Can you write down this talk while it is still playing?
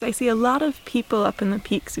I see a lot of people up in the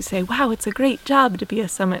peaks who say, wow, it's a great job to be a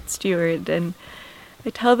summit steward, and I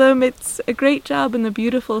tell them it's a great job in the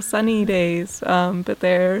beautiful sunny days, but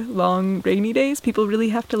they're long rainy days. People really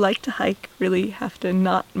have to like to hike, really have to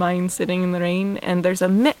not mind sitting in the rain, and there's a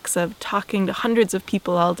mix of talking to hundreds of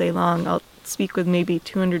people all day long. I'll speak with maybe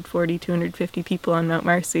 240, 250 people on Mount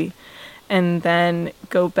Marcy, and then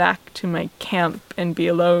go back to my camp and be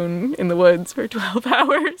alone in the woods for 12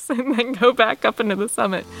 hours, and then go back up into the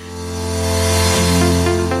summit.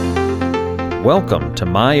 Welcome to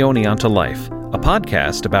My Oneonta Life, a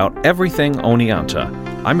podcast about everything Oneonta.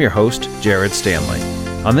 I'm your host, Jared Stanley.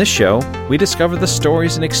 On this show, we discover the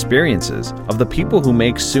stories and experiences of the people who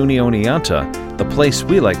make SUNY Oneonta the place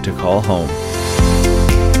we like to call home.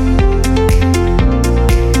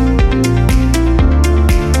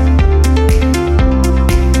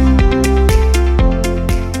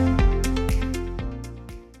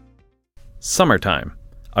 Summertime.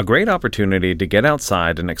 A great opportunity to get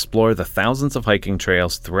outside and explore the thousands of hiking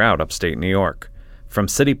trails throughout upstate New York. From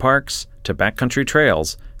city parks to backcountry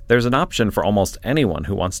trails, there's an option for almost anyone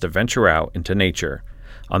who wants to venture out into nature.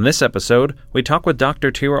 On this episode, we talk with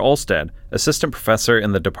Dr. Tira Olstad, assistant professor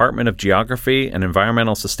in the Department of Geography and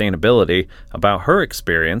Environmental Sustainability, about her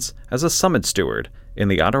experience as a summit steward in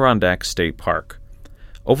the Adirondack State Park.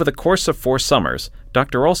 Over the course of 4 summers,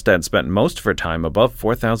 Dr. Olstad spent most of her time above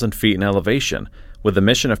 4,000 feet in elevation, with the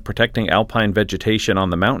mission of protecting alpine vegetation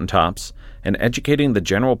on the mountaintops and educating the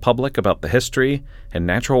general public about the history and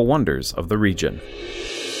natural wonders of the region.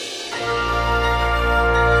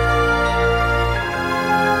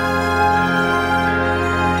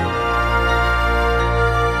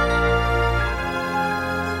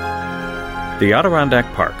 The Adirondack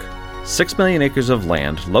Park, 6 million acres of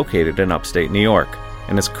land located in upstate New York,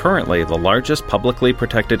 and is currently the largest publicly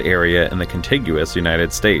protected area in the contiguous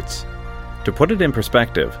United States. To put it in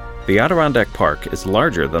perspective, the Adirondack Park is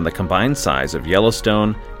larger than the combined size of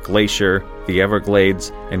Yellowstone, Glacier, the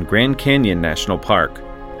Everglades, and Grand Canyon National Park.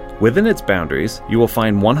 Within its boundaries, you will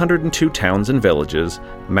find 102 towns and villages,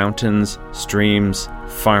 mountains, streams,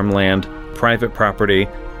 farmland, private property,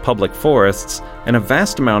 public forests, and a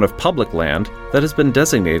vast amount of public land that has been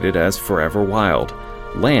designated as forever wild,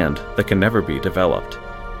 land that can never be developed.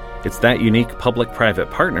 It's that unique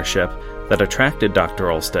public-private partnership that attracted Dr.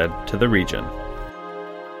 Olstad to the region.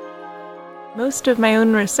 Most of my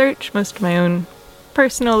own research, most of my own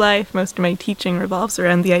personal life, most of my teaching revolves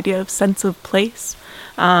around the idea of sense of place,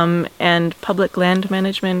 and public land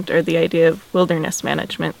management, or the idea of wilderness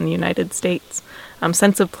management in the United States.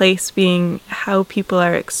 Sense of place being how people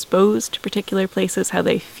are exposed to particular places, how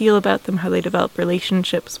they feel about them, how they develop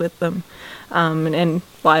relationships with them, and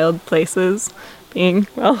wild places being,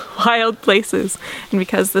 well, wild places. And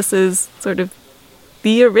because this is sort of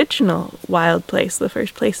the original wild place, the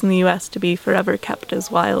first place in the U.S. to be forever kept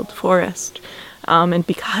as wild forest, and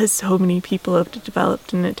because so many people have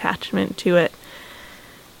developed an attachment to it,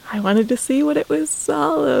 I wanted to see what it was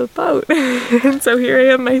all about. And so here I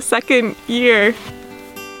am, my second year.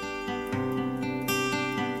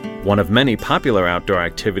 One of many popular outdoor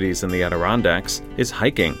activities in the Adirondacks is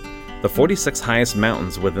hiking. The 46 highest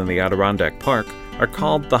mountains within the Adirondack Park are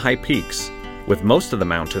called the High Peaks, with most of the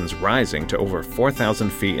mountains rising to over 4,000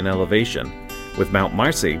 feet in elevation, with Mount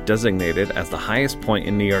Marcy designated as the highest point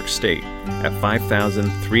in New York State at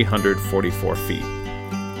 5,344 feet.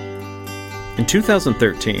 In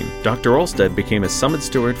 2013, Dr. Olstad became a summit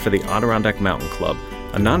steward for the Adirondack Mountain Club,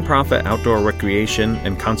 a nonprofit outdoor recreation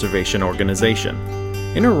and conservation organization.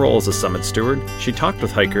 In her role as a summit steward, she talked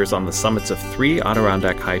with hikers on the summits of 3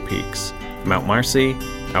 Adirondack high peaks, Mount Marcy,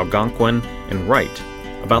 Algonquin, and Wright,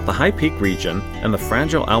 about the high peak region and the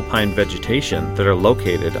fragile alpine vegetation that are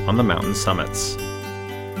located on the mountain summits.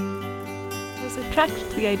 I was attracted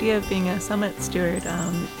to the idea of being a summit steward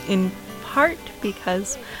in part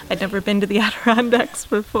because I'd never been to the Adirondacks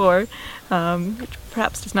before, which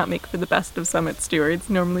perhaps does not make for the best of summit stewards.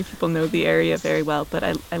 Normally people know the area very well, but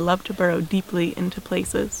I love to burrow deeply into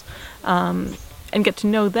places and get to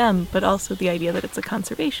know them, but also the idea that it's a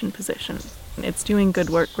conservation position. It's doing good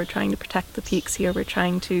work. We're trying to protect the peaks here. We're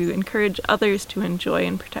trying to encourage others to enjoy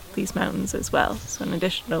and protect these mountains as well. So in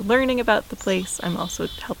addition to learning about the place, I'm also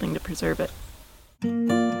helping to preserve it.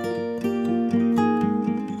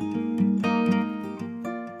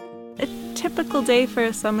 Typical day for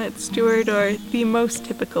a summit steward, or the most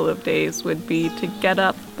typical of days, would be to get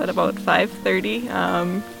up at about 5:30,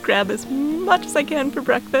 grab as much as I can for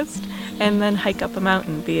breakfast, and then hike up a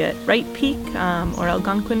mountain, be it Wright Peak or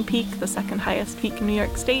Algonquin Peak, the second highest peak in New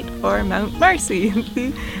York State, or Mount Marcy,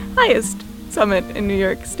 the highest summit in New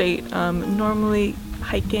York State. Normally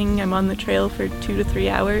hiking. I'm on the trail for 2 to 3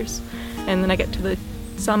 hours, and then I get to the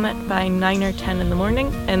summit by 9 or 10 in the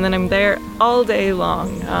morning, and then I'm there all day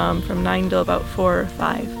long, from 9 till about 4 or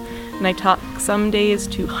 5. And I talk some days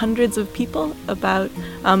to hundreds of people about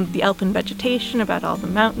the alpine vegetation, about all the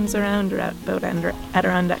mountains around, about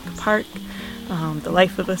Adirondack Park, the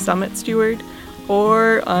life of a summit steward.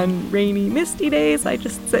 Or on rainy, misty days, I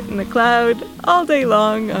just sit in the cloud all day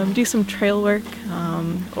long, do some trail work,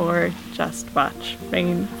 or just watch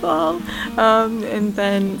rain fall. And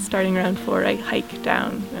then starting around 4, I hike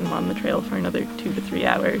down and I'm on the trail for another 2 to 3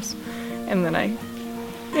 hours. And then I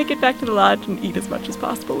make it back to the lodge and eat as much as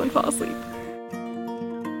possible and fall asleep.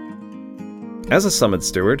 As a summit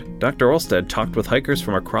steward, Dr. Olstead talked with hikers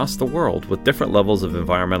from across the world with different levels of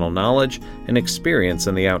environmental knowledge and experience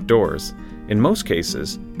in the outdoors. In most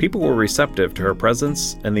cases, people were receptive to her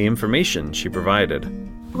presence and the information she provided.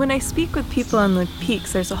 When I speak with people on the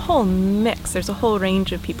peaks, there's a whole mix, there's a whole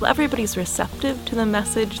range of people. Everybody's receptive to the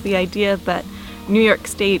message, the idea that New York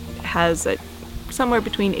State has somewhere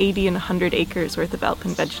between 80 and 100 acres worth of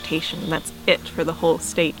alpine vegetation, and that's it for the whole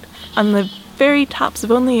state. On the very tops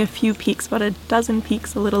of only a few peaks, about a dozen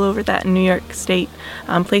peaks, a little over that in New York State,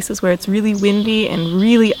 places where it's really windy and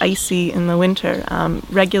really icy in the winter.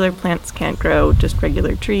 Regular plants can't grow, just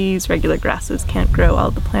regular trees, regular grasses can't grow.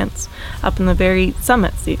 All the plants up in the very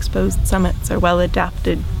summits, the exposed summits, are well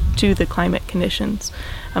adapted to the climate conditions.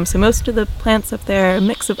 So most of the plants up there are a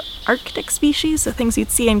mix of Arctic species, so things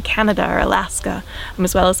you'd see in Canada or Alaska,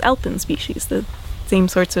 as well as alpine species, the same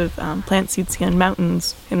sorts of plants you'd see on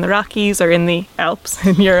mountains in the Rockies or in the Alps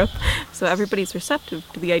in Europe. So everybody's receptive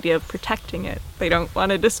to the idea of protecting it. They don't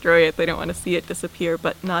want to destroy it, they don't want to see it disappear,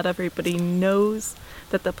 but not everybody knows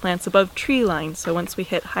that the plant's above tree line. So once we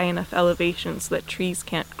hit high enough elevations that trees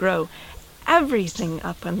can't grow, everything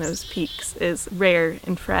up on those peaks is rare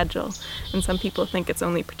and fragile. And some people think it's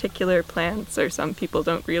only particular plants, or some people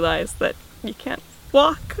don't realize that you can't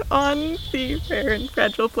walk on the rare and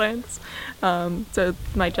fragile plants. So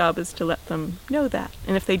my job is to let them know that.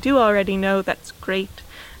 And if they do already know, that's great.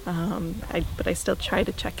 But I still try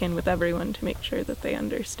to check in with everyone to make sure that they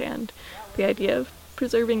understand the idea of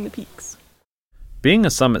preserving the peaks. Being a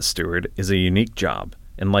summit steward is a unique job,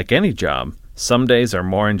 and like any job, some days are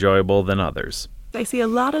more enjoyable than others. I see a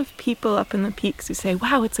lot of people up in the peaks who say,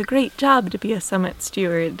 wow, it's a great job to be a summit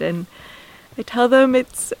steward. And I tell them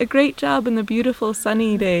it's a great job in the beautiful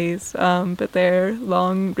sunny days, but they're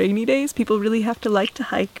long rainy days. People really have to like to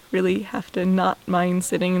hike, really have to not mind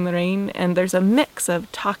sitting in the rain. And there's a mix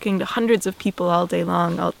of talking to hundreds of people all day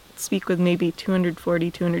long. I'll speak with maybe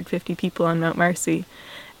 240, 250 people on Mount Marcy,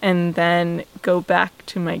 and then go back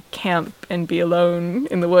to my camp and be alone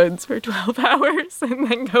in the woods for 12 hours and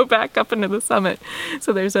then go back up into the summit.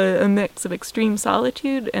 So there's a mix of extreme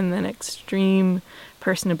solitude and then extreme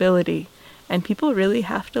personability. And people really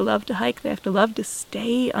have to love to hike. They have to love to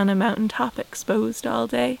stay on a mountaintop exposed all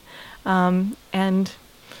day. And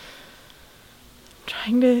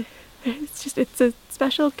trying to, it's a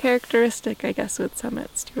special characteristic, I guess, with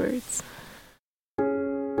summit stewards.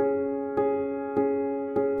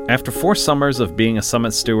 After 4 summers of being a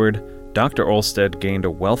summit steward, Dr. Olstead gained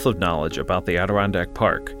a wealth of knowledge about the Adirondack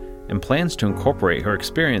Park and plans to incorporate her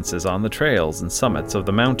experiences on the trails and summits of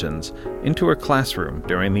the mountains into her classroom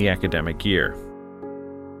during the academic year.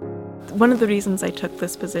 One of the reasons I took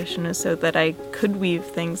this position is so that I could weave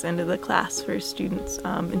things into the class for students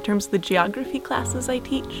in terms of the geography classes I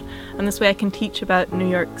teach. And this way I can teach about New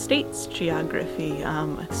York State's geography.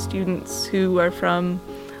 Students who are from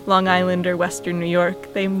Long Island or Western New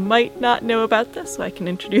York, they might not know about this, so I can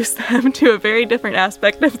introduce them to a very different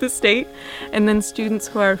aspect of the state. And then students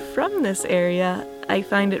who are from this area, I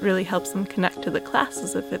find it really helps them connect to the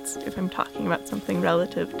classes if I'm talking about something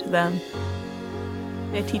relative to them.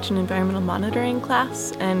 I teach an environmental monitoring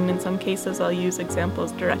class, and in some cases I'll use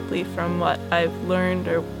examples directly from what I've learned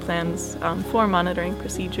or plans for monitoring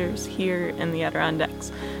procedures here in the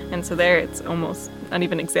Adirondacks. And so there it's almost not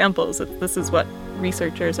even examples, this is what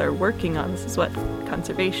researchers are working on, this is what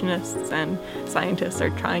conservationists and scientists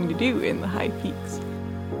are trying to do in the high peaks.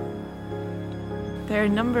 There are a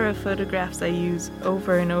number of photographs I use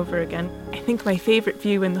over and over again. I think my favorite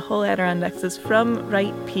view in the whole Adirondacks is from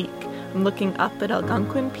Wright Peak. I'm looking up at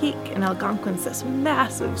Algonquin Peak, and Algonquin's this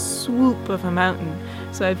massive swoop of a mountain.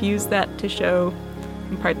 So I've used that to show,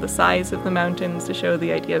 in part, the size of the mountains, to show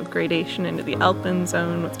the idea of gradation into the alpine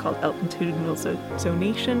zone, what's called altitudinal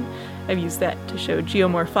zonation. I've used that to show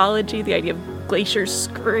geomorphology, the idea of glaciers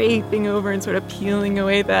scraping over and sort of peeling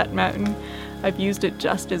away that mountain. I've used it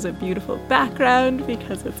just as a beautiful background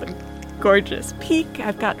because it's a gorgeous peak.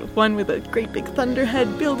 I've got one with a great big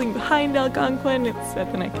thunderhead building behind Algonquin.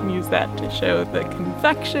 Then I can use that to show the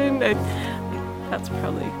convection. That's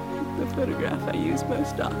probably the photograph I use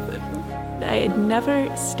most often. I had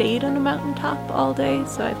never stayed on a mountaintop all day,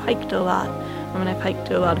 so I've hiked a lot. I've hiked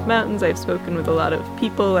to a lot of mountains, I've spoken with a lot of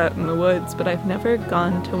people out in the woods, but I've never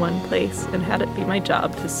gone to one place and had it be my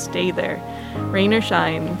job to stay there, rain or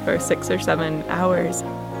shine, for 6 or 7 hours.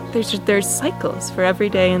 There's cycles for every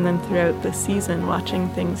day, and then throughout the season, watching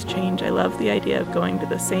things change. I love the idea of going to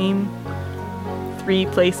the same 3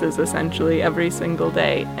 places, essentially, every single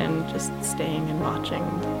day, and just staying and watching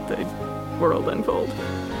the world unfold.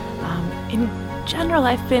 In general,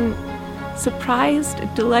 I've been surprised,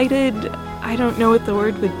 delighted, I don't know what the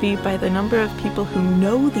word would be, by the number of people who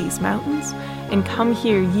know these mountains and come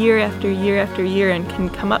here year after year after year and can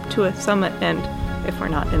come up to a summit and, if we're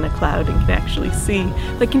not in a cloud and can actually see,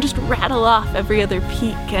 they can just rattle off every other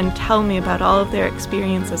peak and tell me about all of their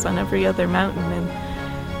experiences on every other mountain.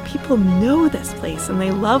 And people know this place and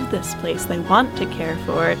they love this place. They want to care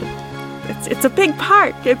for it. It's a big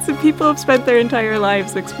park. People have spent their entire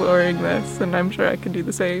lives exploring this, and I'm sure I could do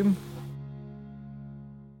the same.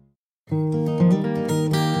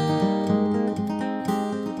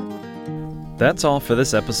 That's all for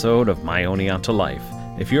this episode of My Oneonta Life.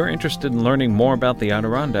 If you're interested in learning more about the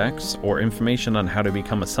Adirondacks or information on how to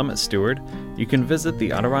become a summit steward, you can visit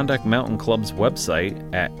the Adirondack Mountain Club's website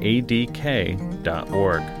at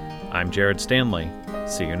adk.org. I'm Jared Stanley.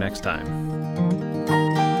 See you next time.